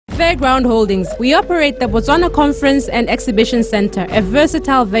Fairground Holdings. We operate the Botswana Conference and Exhibition Center, a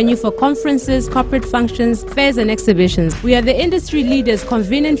versatile venue for conferences, corporate functions, fairs and exhibitions. We are the industry leaders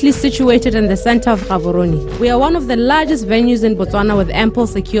conveniently situated in the center of Gaborone. We are one of the largest venues in Botswana with ample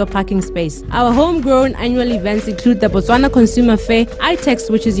secure parking space. Our homegrown annual events include the Botswana Consumer Fair,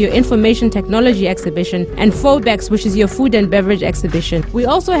 iTex, which is your information technology exhibition, and Fobex, which is your food and beverage exhibition. We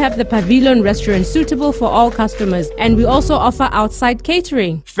also have the Pavilion restaurant suitable for all customers, and we also offer outside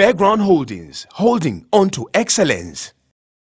catering. Fairground Holdings, holding on to excellence.